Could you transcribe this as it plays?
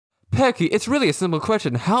Perky, it's really a simple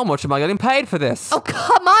question. How much am I getting paid for this? Oh,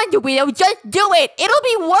 come on, Dorito. Just do it. It'll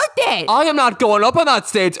be worth it. I am not going up on that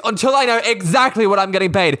stage until I know exactly what I'm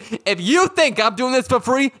getting paid. If you think I'm doing this for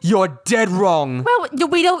free, you're dead wrong. Well,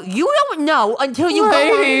 Dorito, you don't know until you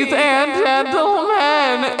Ladies and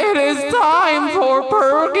gentlemen, it is time for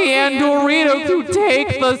Perky and Dorito to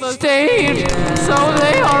take the stage. So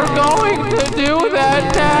they are going to do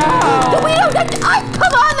that now. Dorito, that's us.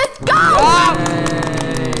 Come on, let's go.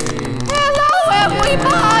 Hello,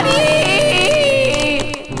 everybody.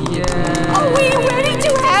 Yeah. Are we ready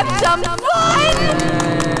to have some fun?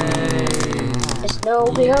 The snow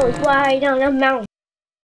goes wide on the mountain.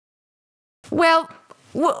 Well,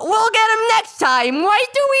 we'll get him next time, right,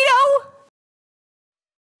 Dorito?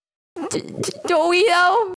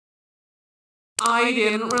 Dorito? I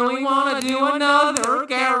didn't really want to do another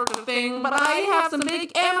character thing, but I have some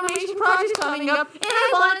big animation projects coming up, and I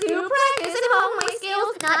want to practice and hone my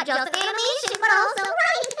skills. Not just animation, but also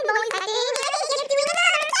writing and voice acting and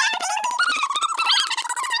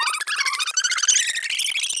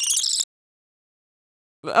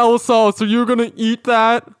doing Elsa, so you're gonna eat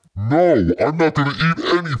that? No, I'm not gonna eat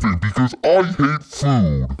anything because I hate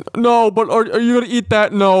food. No, but are you gonna eat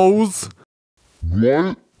that nose?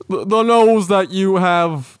 What? The nose that you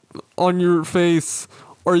have on your face.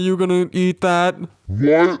 Are you gonna eat that?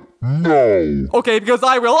 What? No. Okay, because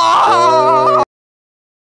I will. Ah!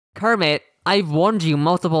 Kermit, I've warned you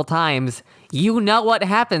multiple times. You know what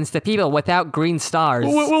happens to people without green stars.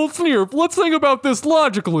 Well, Sneer, let's think about this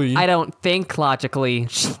logically. I don't think logically.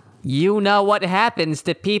 You know what happens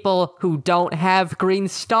to people who don't have green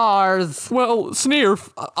stars. Well, Sneer,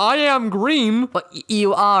 I am green. But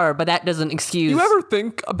you are, but that doesn't excuse. You ever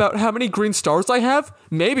think about how many green stars I have?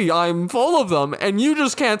 Maybe I'm full of them, and you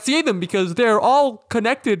just can't see them because they're all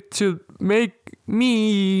connected to make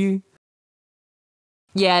me...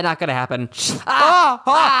 Yeah, not gonna happen. Can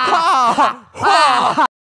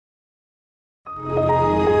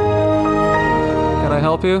I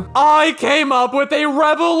help you? I came up with a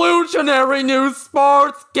revolutionary new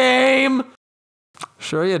sports game!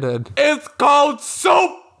 Sure you did. It's called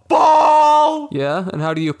Soap Ball! Yeah, and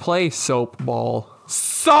how do you play Soap Ball?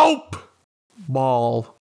 Soap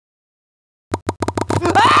Ball.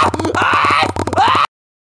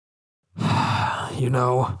 You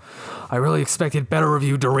know, I really expected better of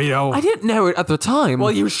you, Dorito. I didn't know it at the time.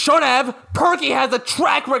 Well, you should have. Perky has a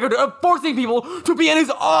track record of forcing people to be in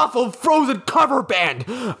his awful Frozen cover band.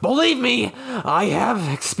 Believe me, I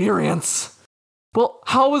have experience. Well,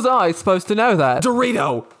 how was I supposed to know that?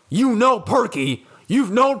 Dorito, you know Perky.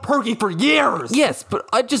 You've known Perky for years. Yes, but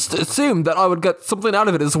I just assumed that I would get something out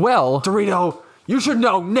of it as well. Dorito, you should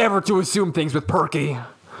know never to assume things with Perky.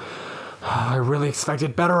 I really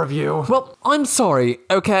expected better of you. Well, I'm sorry,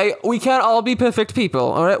 okay? We can't all be perfect people,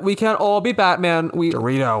 alright? We can't all be Batman.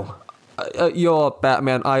 Dorito. You're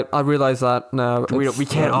Batman. I realize that now. Dorito, we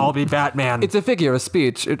can't all be Batman. It's a figure of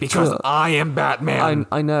speech. Because I am Batman.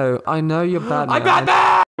 I know you're Batman. I'm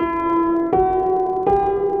Batman!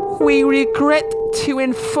 We regret to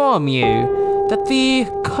inform you that the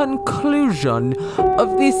conclusion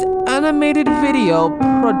of this animated video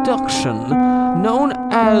production, known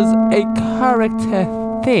as a character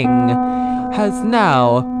thing, has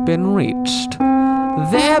now been reached,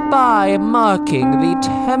 thereby marking the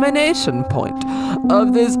termination point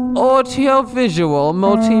of this audiovisual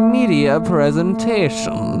multimedia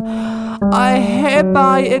presentation. I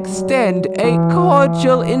hereby extend a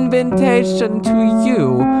cordial invitation to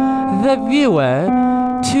you, the viewer,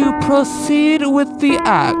 to proceed with the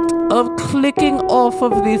act of clicking off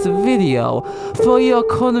of this video for your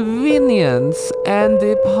convenience and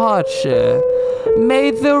departure.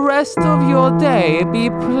 May the rest of your day be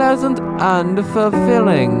pleasant and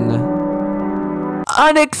fulfilling.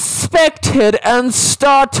 Unexpected and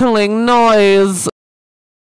startling noise